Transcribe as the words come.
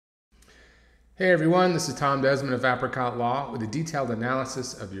Hey everyone, this is Tom Desmond of Apricot Law with a detailed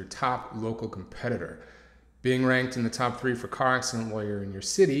analysis of your top local competitor. Being ranked in the top 3 for car accident lawyer in your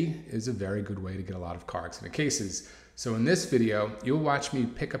city is a very good way to get a lot of car accident cases. So in this video, you'll watch me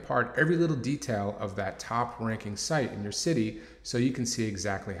pick apart every little detail of that top ranking site in your city so you can see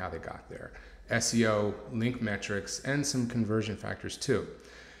exactly how they got there. SEO, link metrics, and some conversion factors too.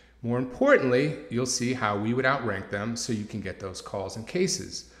 More importantly, you'll see how we would outrank them so you can get those calls and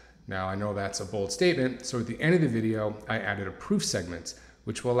cases. Now, I know that's a bold statement, so at the end of the video, I added a proof segment,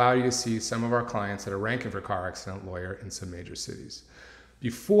 which will allow you to see some of our clients that are ranking for car accident lawyer in some major cities.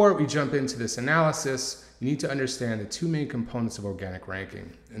 Before we jump into this analysis, you need to understand the 2 main components of organic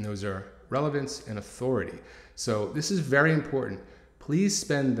ranking, and those are relevance and authority. So this is very important. Please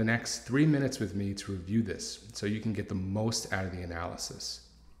spend the next 3 minutes with me to review this so you can get the most out of the analysis.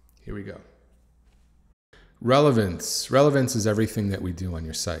 Here we go. Relevance. Relevance is everything that we do on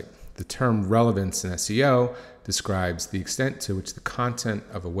your site. The term relevance in SEO describes the extent to which the content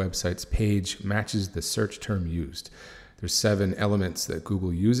of a website's page matches the search term used. There's 7 elements that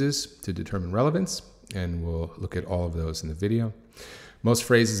Google uses to determine relevance, and we'll look at all of those in the video. Most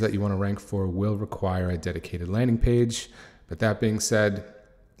phrases that you want to rank for will require a dedicated landing page, but that being said,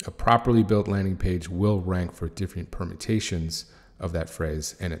 a properly built landing page will rank for different permutations of that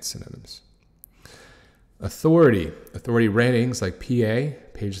phrase and its synonyms. Authority. Authority ratings like PA,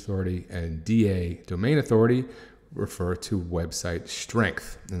 page authority, and DA, domain authority, refer to website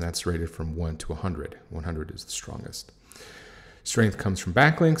strength, and that's rated from 1 to 100. 100 is the strongest. Strength comes from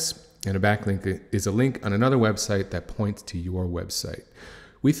backlinks, and a backlink is a link on another website that points to your website.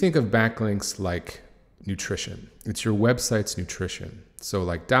 We think of backlinks like nutrition. It's your website's nutrition. So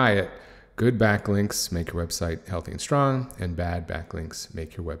like diet, good backlinks make your website healthy and strong, and bad backlinks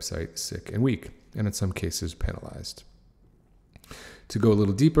make your website sick and weak, and in some cases penalized. To go a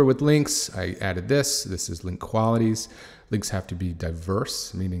little deeper with links, I added this. This is link qualities. Links have to be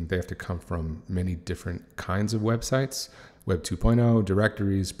diverse, meaning they have to come from many different kinds of websites. Web 2.0,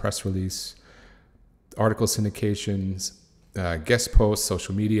 directories, press release, article syndications, guest posts,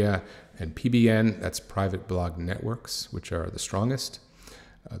 social media, and PBN, that's private blog networks, which are the strongest.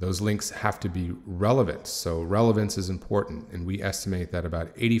 Those links have to be relevant. So relevance is important, and we estimate that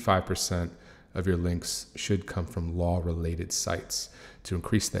about 85% of your links should come from law-related sites to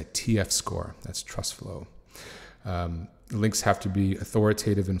increase that TF score, that's trust flow. Links have to be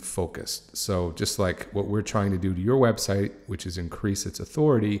authoritative and focused. So just like what we're trying to do to your website, which is increase its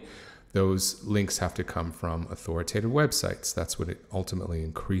authority, those links have to come from authoritative websites. That's what it ultimately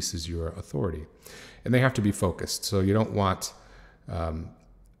increases your authority. And they have to be focused. So you don't want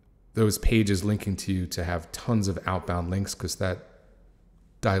those pages linking to you to have tons of outbound links, because that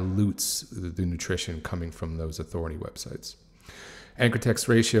dilutes the nutrition coming from those authority websites. Anchor text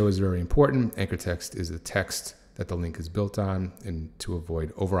ratio is very important. Anchor text is the text that the link is built on, and to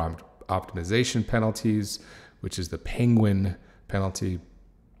avoid over optimization penalties, which is the penguin penalty,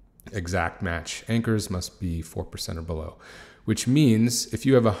 exact match anchors must be 4% or below, which means if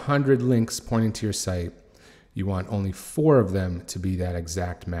you have 100 links pointing to your site, you want only 4 of them to be that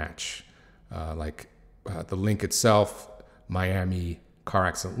exact match. The link itself, Miami car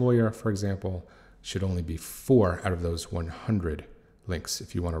accident lawyer, for example, should only be 4 out of those 100 links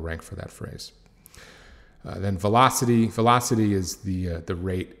if you want to rank for that phrase. Then velocity. Velocity is the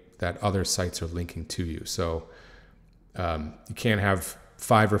rate that other sites are linking to you. So you can't have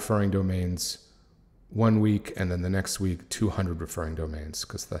 5 referring domains one week and then the next week 200 referring domains,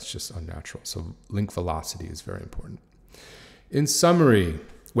 because that's just unnatural. So link velocity is very important. In summary,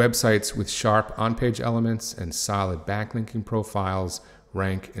 websites with sharp on-page elements and solid backlinking profiles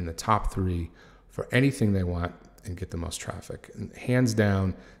rank in the top 3 for anything they want and get the most traffic. And hands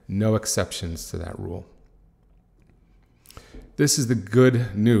down, no exceptions to that rule. This is the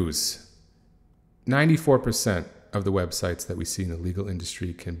good news. 94% of the websites that we see in the legal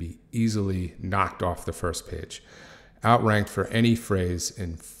industry can be easily knocked off the first page, outranked for any phrase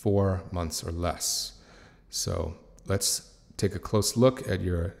in 4 months or less. So let's take a close look at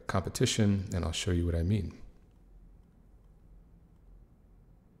your competition, and I'll show you what I mean.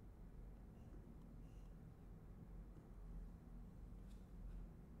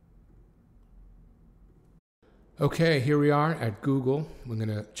 Okay, here we are at Google. We're going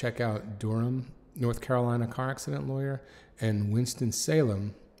to check out Durham, North Carolina car accident lawyer, and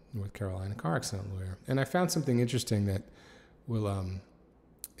Winston-Salem, North Carolina car accident lawyer. And I found something interesting that will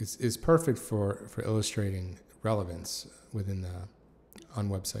is perfect for illustrating relevance within on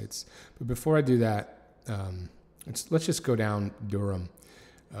websites. But before I do that, let's just go down Durham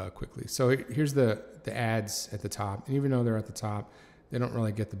quickly. So here's the ads at the top, and even though they're at the top, they don't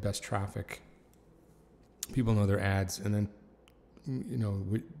really get the best traffic People know their ads. And then,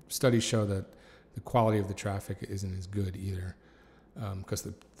 studies show that the quality of the traffic isn't as good either, because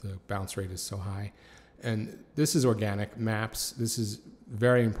the bounce rate is so high. And this is organic maps. This is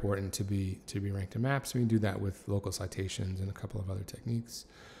very important to be ranked in maps. We can do that with local citations and a couple of other techniques.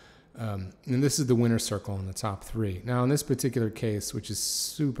 And this is the winner circle in the top 3. Now, in this particular case, which is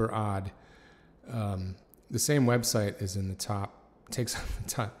super odd, the same website is in the top, takes up the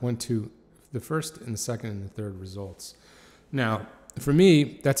top 1, 2, the first and the second and the third results. Now, for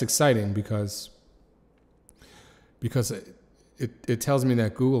me, that's exciting because it tells me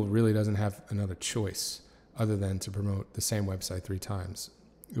that Google really doesn't have another choice other than to promote the same website 3 times.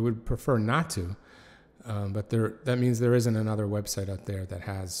 It would prefer not to, but that means there isn't another website out there that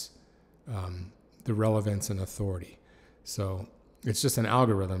has the relevance and authority. So it's just an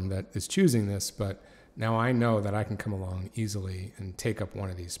algorithm that is choosing this, but now I know that I can come along easily and take up one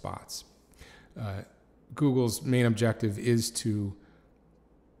of these spots. Google's main objective is to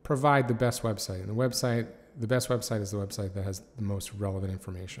provide the best website, and the best website is the website that has the most relevant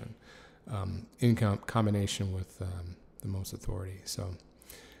information in combination with the most authority. So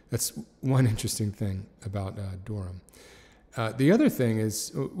that's one interesting thing about Durham. The other thing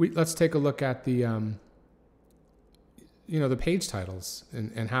is, let's take a look at the the page titles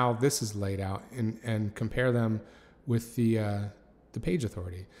and how this is laid out, and compare them with the page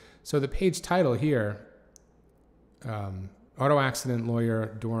authority. So the page title here, auto accident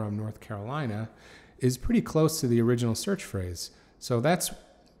lawyer, Durham, North Carolina, is pretty close to the original search phrase. So that's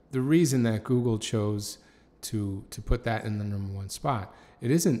the reason that Google chose to put that in the #1 spot. It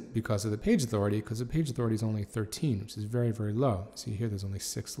isn't because of the page authority, because the page authority is only 13, which is very, very low. See here, there's only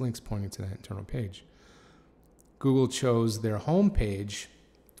 6 links pointing to that internal page. Google chose their home page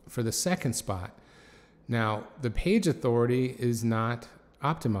for the second spot. Now, the page authority is not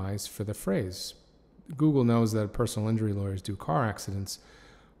optimized for the phrase. Google knows that personal injury lawyers do car accidents,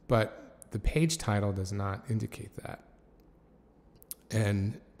 but the page title does not indicate that.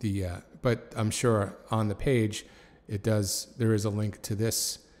 And but I'm sure on the page there is a link to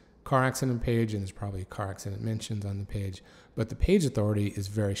this car accident page, and there's probably car accident mentions on the page, but the page authority is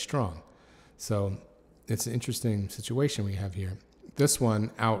very strong. So it's an interesting situation we have here. This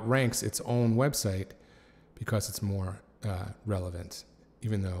one outranks its own website because it's more relevant,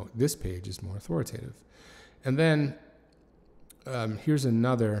 even though this page is more authoritative. And then here's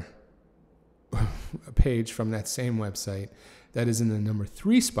another page from that same website that is in the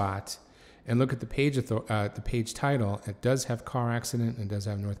 #3 spot. And look at the page title. It does have car accident and it does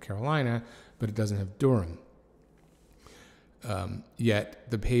have North Carolina, but it doesn't have Durham. Yet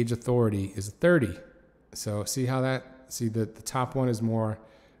the page authority is 30. So see that the top one is more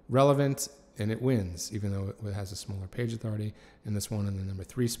relevant and it wins, even though it has a smaller page authority. And this one in the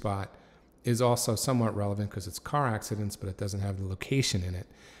 #3 spot is also somewhat relevant because it's car accidents, but it doesn't have the location in it.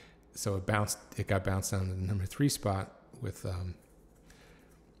 So it got bounced down to the #3 spot with a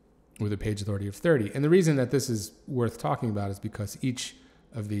page authority of 30. And the reason that this is worth talking about is because each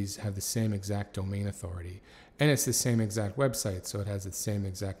of these have the same exact domain authority, and it's the same exact website, so it has the same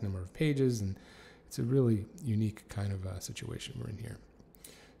exact number of pages, and it's a really unique kind of situation we're in here.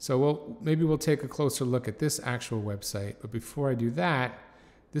 So maybe we'll take a closer look at this actual website, but before I do that,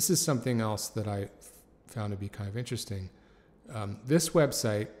 this is something else that I found to be kind of interesting. This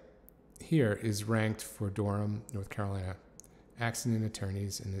website here is ranked for Durham, North Carolina accident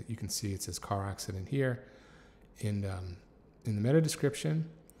attorneys, and you can see it says car accident here in the meta description.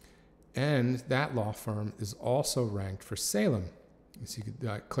 And that law firm is also ranked for Salem. So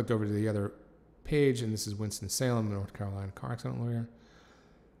I clicked over to the other page, and this is Winston-Salem, North Carolina car accident lawyer.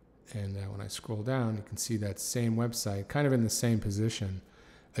 And when I scroll down, you can see that same website, kind of in the same position,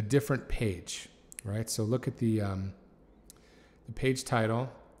 a different page, right? So look at the page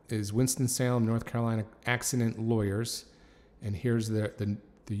title is Winston-Salem, North Carolina accident lawyers. And here's the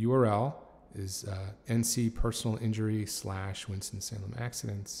URL is NC personal injury / Winston-Salem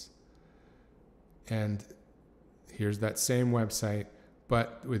accidents. And here's that same website,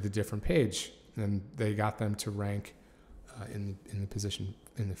 but with a different page. And they got them to rank in the position,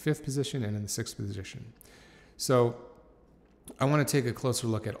 in the 5th position and in the 6th position. So I want to take a closer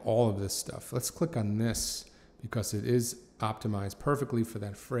look at all of this stuff. Let's click on this because it is optimized perfectly for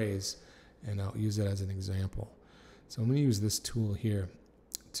that phrase, and I'll use it as an example. So I'm going to use this tool here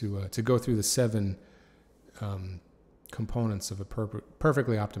to go through the 7 components of a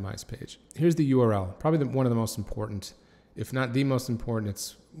perfectly optimized page. Here's the URL, probably one of the most important, if not the most important,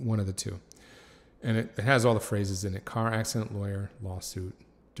 it's one of the 2. And it has all the phrases in it: car accident lawyer, lawsuit,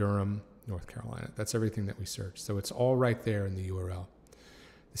 Durham, North Carolina. That's everything that we searched. So it's all right there in the URL.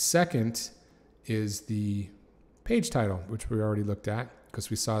 The second is the page title, which we already looked at because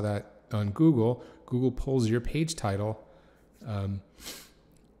we saw that on Google. Google pulls your page title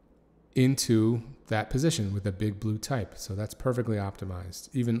into that position with a big blue type. So that's perfectly optimized,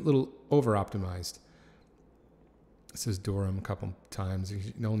 even a little over optimized. It says Durham a couple times.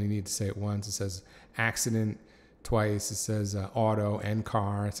 You only need to say it once. It says accident twice. It says auto and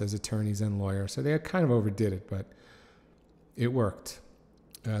car. It says attorneys and lawyer. So they kind of overdid it, but it worked.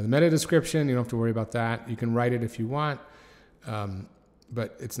 The meta description, you don't have to worry about that. You can write it if you want,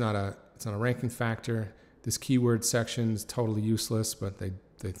 but it's not a ranking factor. This keyword section is totally useless, but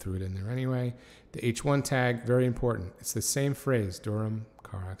they threw it in there anyway. The H1 tag, very important. It's the same phrase, Durham,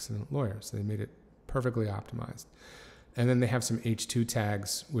 car accident, lawyer. So they made it perfectly optimized. And then they have some H2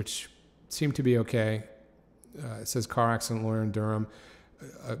 tags, which seem to be okay. It says car accident, lawyer in Durham.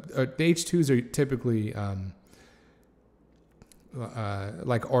 The H2s are typically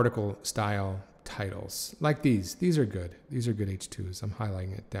like article style titles. Like these. These are good. These are good H2s. I'm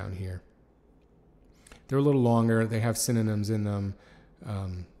highlighting it down here. They're a little longer. They have synonyms in them,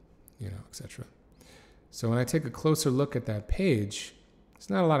 etc. So when I take a closer look at that page, there's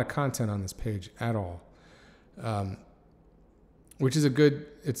not a lot of content on this page at all, which is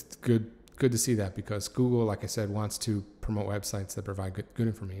it's good to see that, because Google, like I said, wants to promote websites that provide good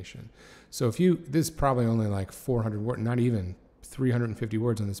information. So this is probably only like 400 words, not even 350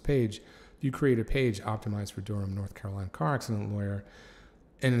 words on this page. If you create a page optimized for Durham, North Carolina car accident lawyer,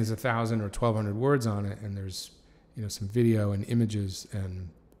 and there's 1,000 or 1,200 words on it, and there's some video and images and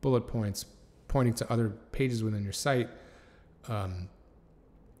bullet points pointing to other pages within your site,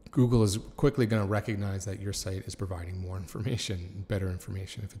 Google is quickly going to recognize that your site is providing more information, better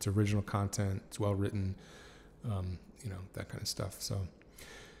information. If it's original content, it's well written, that kind of stuff. So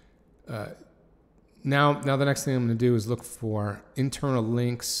now the next thing I'm going to do is look for internal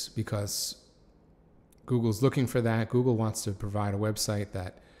links, because Google's looking for that. Google wants to provide a website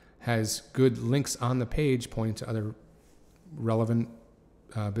that has good links on the page pointing to other relevant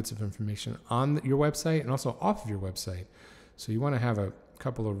bits of information on your website and also off of your website. So you want to have a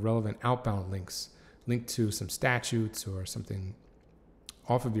couple of relevant outbound links linked to some statutes or something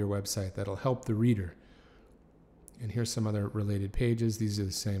off of your website that'll help the reader. And here's some other related pages. These are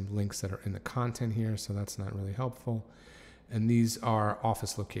the same links that are in the content here, so that's not really helpful. And these are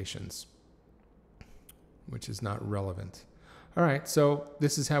office locations, which is not relevant. All right, so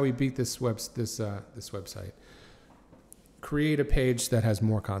this is how we beat this website. Create a page that has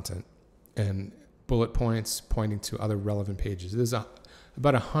more content and bullet points pointing to other relevant pages. There's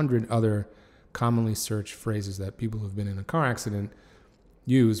about 100 other commonly searched phrases that people who've been in a car accident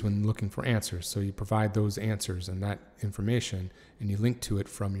use when looking for answers. So you provide those answers and that information, and you link to it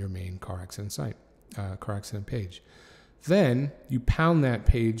from your main car accident site, car accident page. Then you pound that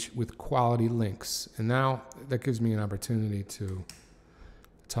page with quality links. And now that gives me an opportunity to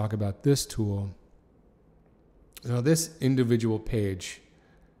talk about this tool. Now this individual page,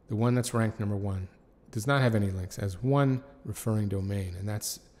 the one that's ranked number 1, does not have any links. It has one referring domain, and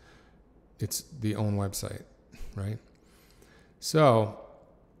it's the own website, right? So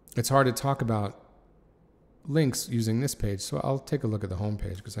it's hard to talk about links using this page. So I'll take a look at the home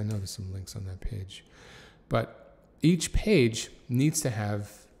page, because I know there's some links on that page. But each page needs to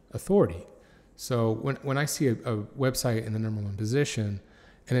have authority. So when I see a website in the number 1 position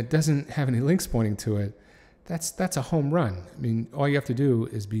and it doesn't have any links pointing to it, that's a home run. I mean, all you have to do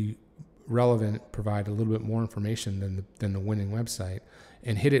is be relevant, provide a little bit more information than the winning website,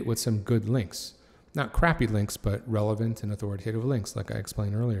 and hit it with some good links. Not crappy links, but relevant and authoritative links, like I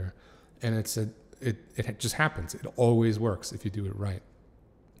explained earlier. And it just happens. It always works if you do it right.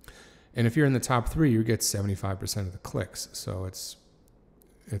 And if you're in the top 3, you get 75% of the clicks. So it's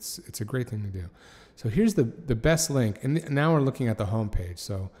a great thing to do. So here's the best link. And now we're looking at the home page.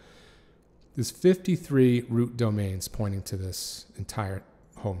 So there's 53 root domains pointing to this entire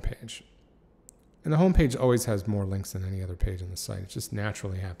home page. And the home page always has more links than any other page on the site. It just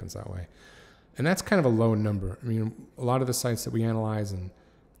naturally happens that way. And that's kind of a low number. I mean, a lot of the sites that we analyze and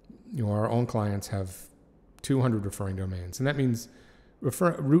our own clients have 200 referring domains. And that means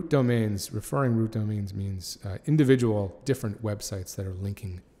referring root domains means individual different websites that are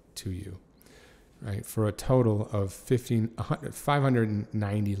linking to you, right? For a total of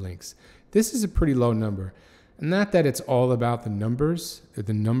 590 links. This is a pretty low number. Not that it's all about the numbers,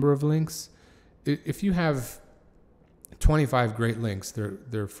 the number of links. If you have 25 great links,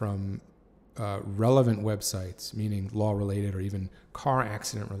 they're from relevant websites, meaning law-related or even car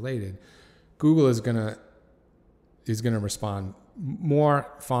accident-related. Google is gonna respond more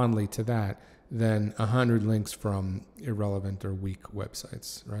fondly to that than 100 links from irrelevant or weak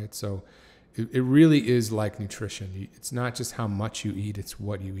websites, right? So It really is like nutrition. It's not just how much you eat, it's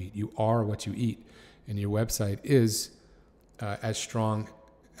what you eat. You are what you eat. And your website is as strong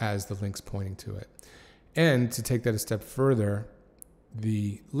as the links pointing to it. And to take that a step further,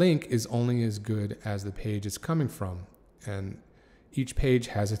 the link is only as good as the page it's coming from. And each page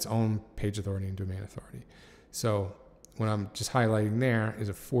has its own page authority and domain authority. So what I'm just highlighting there is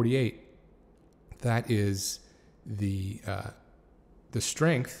a 48. That is the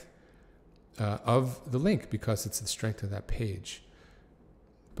strength of the link, because it's the strength of that page.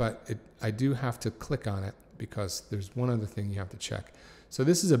 But I do have to click on it because there's one other thing you have to check. So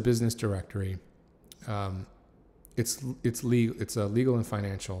this is a business directory. It's a legal and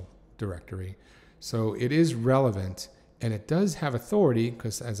financial directory. So it is relevant, and it does have authority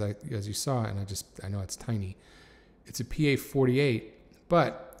because as you saw, and I know it's tiny. It's a PA 48,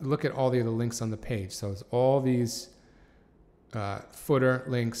 but look at all the other links on the page. So it's all these footer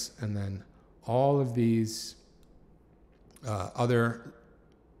links, and then all of these other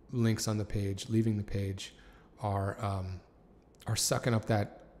links on the page, leaving the page, are sucking up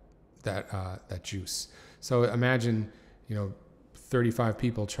that juice. So imagine 35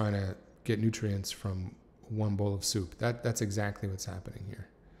 people trying to get nutrients from one bowl of soup. That's exactly what's happening here.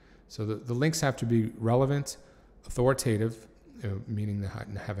 So the links have to be relevant, authoritative, meaning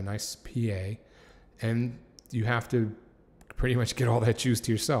to have a nice PA, and you have to pretty much get all that juice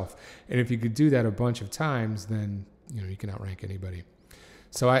to yourself. And if you could do that a bunch of times, then you can outrank anybody.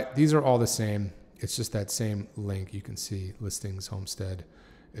 So these are all the same. It's just that same link. You can see listings, homestead.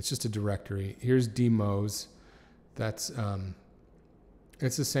 It's just a directory. Here's demos. That's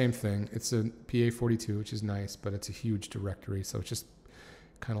it's the same thing. It's a PA 42, which is nice, but it's a huge directory. So it's just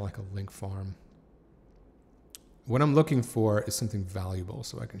kind of like a link farm. What I'm looking for is something valuable,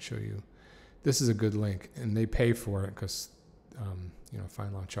 so I can show you. This is a good link, and they pay for it because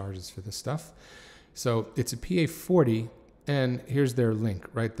FindLaw charges for this stuff. So it's a PA 40, and here's their link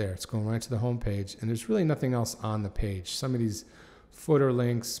right there. It's going right to the home page, and there's really nothing else on the page. Some of these footer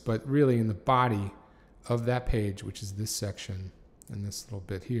links, but really in the body of that page, which is this section and this little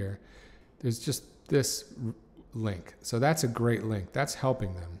bit here, there's just this link. So that's a great link. That's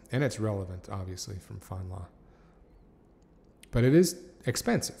helping them, and it's relevant, obviously, from FindLaw. But it is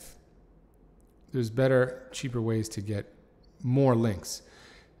expensive. There's better, cheaper ways to get more links.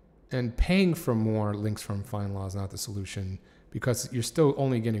 And paying for more links from FindLaw is not the solution, because you're still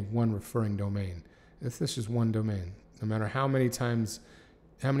only getting one referring domain. If this is one domain, no matter how many times,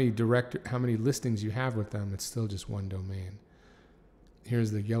 how many listings you have with them, it's still just one domain.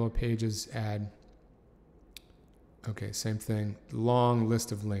 Here's the Yellow Pages ad. Okay, same thing. Long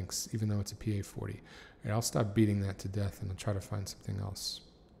list of links, even though it's a PA 40. All right, I'll stop beating that to death and I'll try to find something else.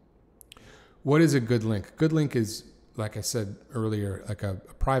 What is a good link? Good link is, like I said earlier, like a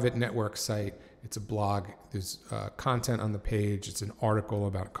private network site. It's a blog. There's content on the page. It's an article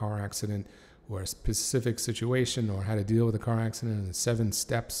about a car accident or a specific situation or how to deal with a car accident and the 7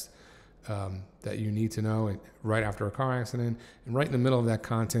 steps that you need to know right after a car accident. And right in the middle of that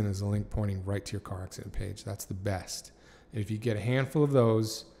content is a link pointing right to your car accident page. That's the best. And if you get a handful of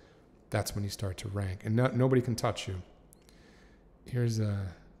those, that's when you start to rank. And nobody can touch you. Here's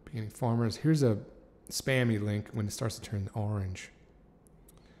beginning farmers. Here's a spammy link when it starts to turn orange.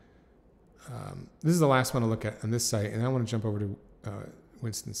 This is the last one to look at on this site, and I want to jump over to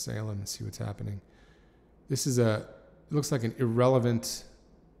Winston-Salem and see what's happening. This is it looks like an irrelevant,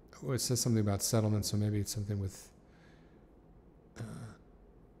 it says something about settlement, so maybe it's something with,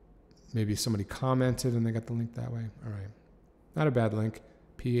 maybe somebody commented and they got the link that way. All right. Not a bad link.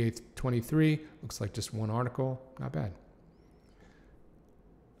 PA 23, looks like just one article. Not bad.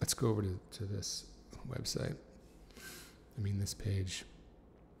 Let's go over to this website. This page.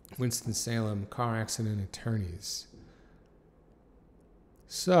 Winston-Salem car accident attorneys.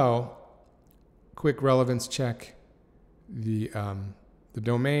 So, quick relevance check. The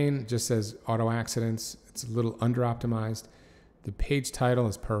domain just says auto accidents. It's a little under optimized. The page title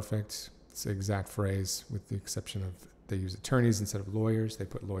is perfect. It's the exact phrase, with the exception of they use attorneys instead of lawyers. They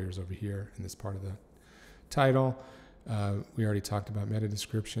put lawyers over here in this part of the title. We already talked about meta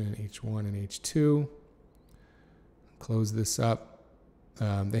description in H1 and H2. Close this up.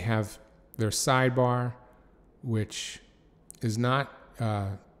 They have their sidebar, which is not,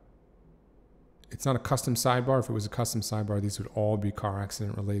 it's not a custom sidebar. If it was a custom sidebar, these would all be car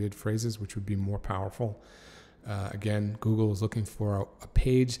accident related phrases, which would be more powerful. Again, Google is looking for a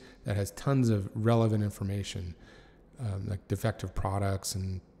page that has tons of relevant information, like defective products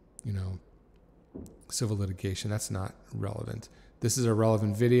and, civil litigation. That's not relevant. This is a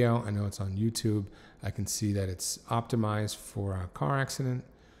relevant video. I know it's on YouTube. I can see that it's optimized for a car accident.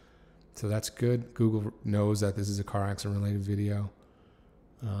 So that's good. Google knows that this is a car accident related video.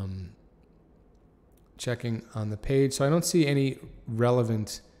 Checking on the page. So I don't see any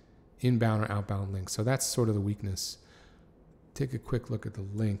relevant inbound or outbound links. So that's sort of the weakness. Take a quick look at the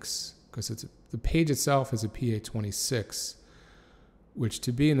links, because the page itself is a PA26, which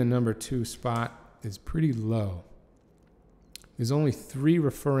to be in the number 2 spot is pretty low. There's only 3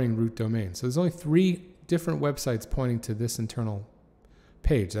 referring root domains. So there's only 3 different websites pointing to this internal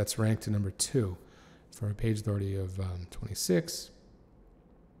page. That's ranked to number 2 for a page authority of 26.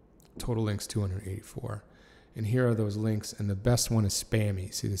 Total links 284. And here are those links, and the best one is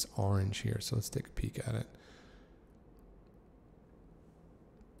spammy. See this orange here? So let's take a peek at it.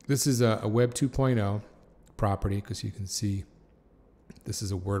 This is a Web 2.0 property, because you can see this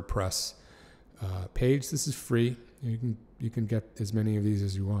is a WordPress page. This is free. You can get as many of these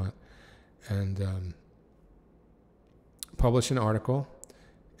as you want, and publish an article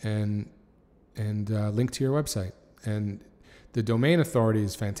and link to your website. And the domain authority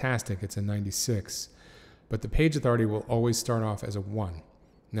is fantastic. It's a 96, but the page authority will always start off as a 1.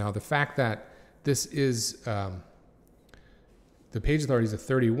 Now, the fact that this is the page authority is a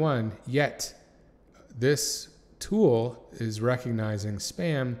 31, yet this tool is recognizing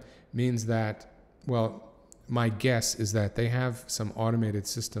spam, means that, well, my guess is that they have some automated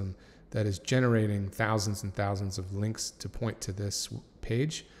system that is generating thousands and thousands of links to point to this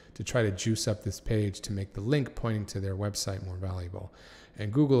page, to try to juice up this page to make the link pointing to their website more valuable.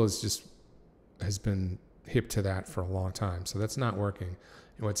 And Google has been hip to that for a long time. So that's not working.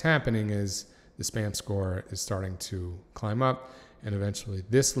 And what's happening is the spam score is starting to climb up, and eventually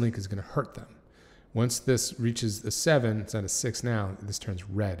this link is going to hurt them. Once this reaches a 7, it's at a 6 now, this turns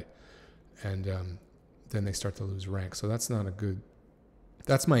red. And then they start to lose rank. So that's not a good,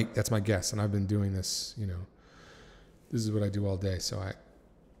 that's my guess. And I've been doing this, this is what I do all day. So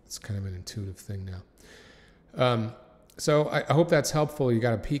it's kind of an intuitive thing now. So I hope that's helpful. You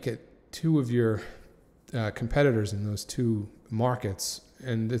got to peek at 2 of your competitors in those 2 markets.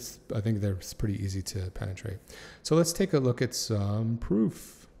 And I think they're pretty easy to penetrate. So let's take a look at some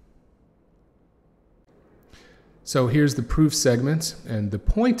proof. So here's the proof segment. And the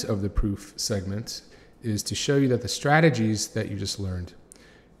point of the proof segment is to show you that the strategies that you just learned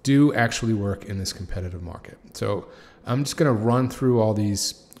do actually work in this competitive market. So I'm just going to run through all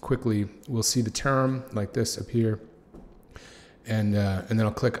these quickly. We'll see the term like this appear, and then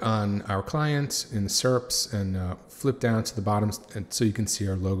I'll click on our client in the SERPs and flip down to the bottom, and so you can see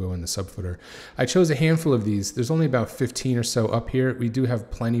our logo in the subfooter. I chose a handful of these. There's only about 15 or so up here. We do have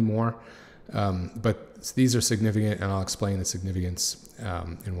plenty more, but these are significant, and I'll explain the significance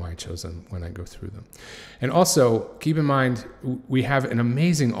and why I chose them when I go through them. And also, keep in mind, we have an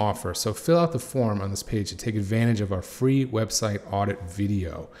amazing offer. So fill out the form on this page to take advantage of our free website audit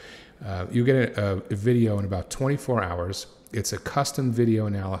video. You get a video in about 24 hours. It's a custom video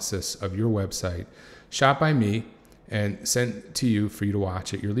analysis of your website, shot by me, and sent to you for you to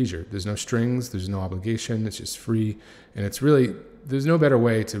watch at your leisure. There's no strings, there's no obligation, it's just free, and it's really, there's no better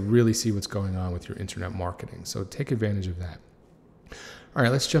way to really see what's going on with your internet marketing. So take advantage of that. All right,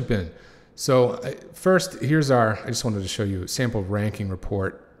 let's jump in. So first, I just wanted to show you a sample ranking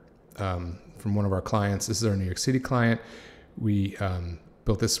report from one of our clients. This is our New York City client. We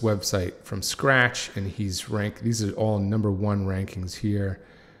built this website from scratch, and he's ranked, these are all #1 rankings here.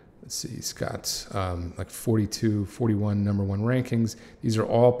 Let's see, he's got like 42, 41 #1 rankings. These are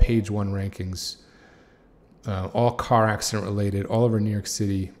all page 1 rankings, all car accident related, all over New York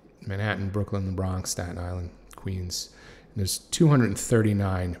City, Manhattan, Brooklyn, the Bronx, Staten Island, Queens. And there's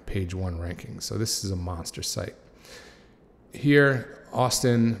 239 page 1 rankings. So this is a monster site. Here,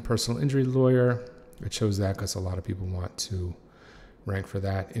 Austin, personal injury lawyer. I chose that because a lot of people want to rank for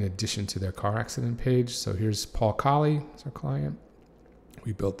that in addition to their car accident page. So here's Paul Colley, that's our client.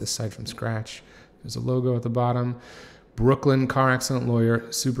 We built this site from scratch. There's a logo at the bottom. Brooklyn car accident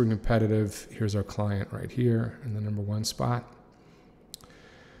lawyer, super competitive. Here's our client right here in the #1 spot.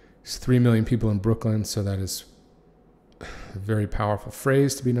 There's 3 million people in Brooklyn, so that is a very powerful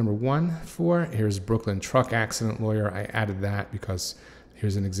phrase to be #1 for. Here's Brooklyn truck accident lawyer. I added that because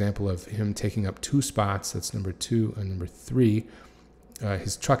here's an example of him taking up 2 spots. That's #2 and #3.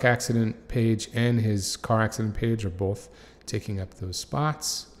 His truck accident page and his car accident page are both taking up those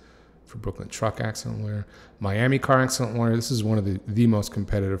spots for Brooklyn truck accident lawyer. Miami car accident lawyer. This is one of the most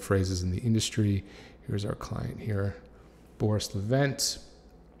competitive phrases in the industry. Here's our client here, Boris Levent.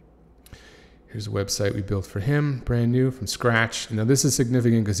 Here's a website we built for him, brand new from scratch. Now this is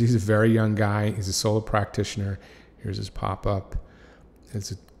significant because he's a very young guy. He's a solo practitioner. Here's his pop-up.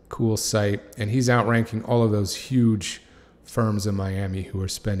 It's a cool site, and he's outranking all of those huge firms in Miami who are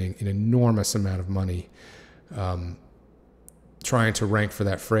spending an enormous amount of money trying to rank for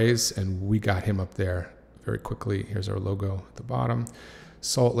that phrase, and we got him up there very quickly. Here's our logo at the bottom.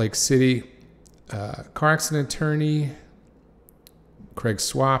 Salt Lake City, car accident attorney, Craig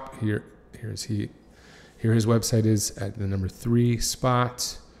Swap. Here his website is at the number 3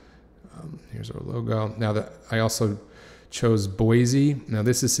 spot. Here's our logo. Now I also chose Boise. Now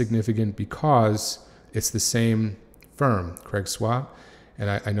this is significant because it's the same firm, Craig Swap. And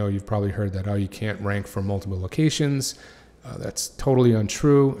I know you've probably heard that, oh, you can't rank for multiple locations. That's totally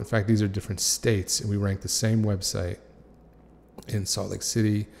untrue. In fact, these are different states, and we rank the same website in Salt Lake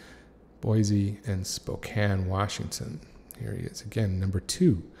City, Boise, and Spokane, Washington. Here he is again, number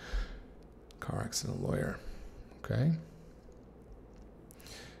 2, car accident lawyer. Okay.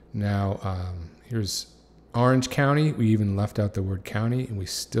 Now, here's Orange County. We even left out the word county, and we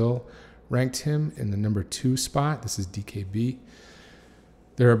still ranked him in the number 2 spot. This is DKB.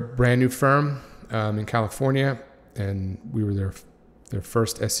 They're a brand new firm in California, and we were their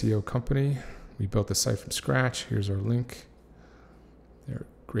first SEO company. We built the site from scratch. Here's our link. They're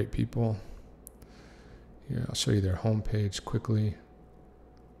great people. Here, I'll show you their homepage quickly.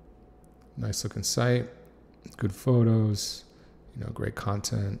 Nice looking site, good photos, great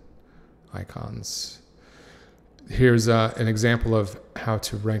content, icons. Here's an example of how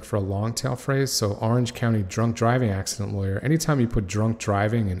to rank for a long tail phrase. So Orange County drunk driving accident lawyer. Anytime you put drunk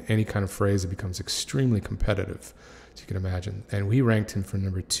driving in any kind of phrase, it becomes extremely competitive, as you can imagine. And we ranked him for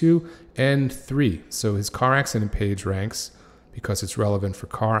number 2 and 3. So his car accident page ranks because it's relevant for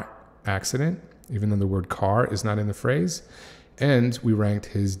car accident, even though the word car is not in the phrase. And we ranked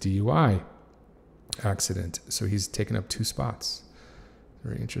his DUI accident. So he's taken up 2 spots.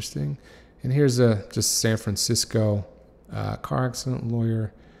 Very interesting. And here's just San Francisco car accident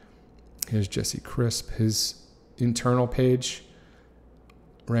lawyer. Here's Jesse Crisp. His internal page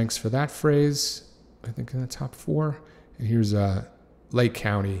ranks for that phrase, I think in the top 4. And here's Lake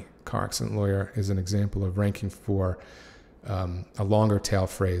County car accident lawyer is an example of ranking for a longer tail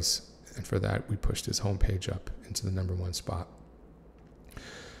phrase. And for that, we pushed his homepage up into the number 1 spot.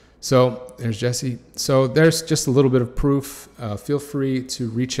 So there's Jesse. So there's just a little bit of proof. Feel free to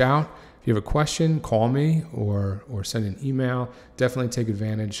reach out. If you have a question, call me or send an email. Definitely take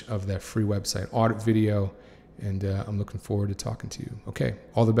advantage of that free website audit video. And I'm looking forward to talking to you. Okay,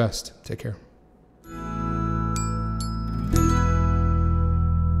 all the best. Take care.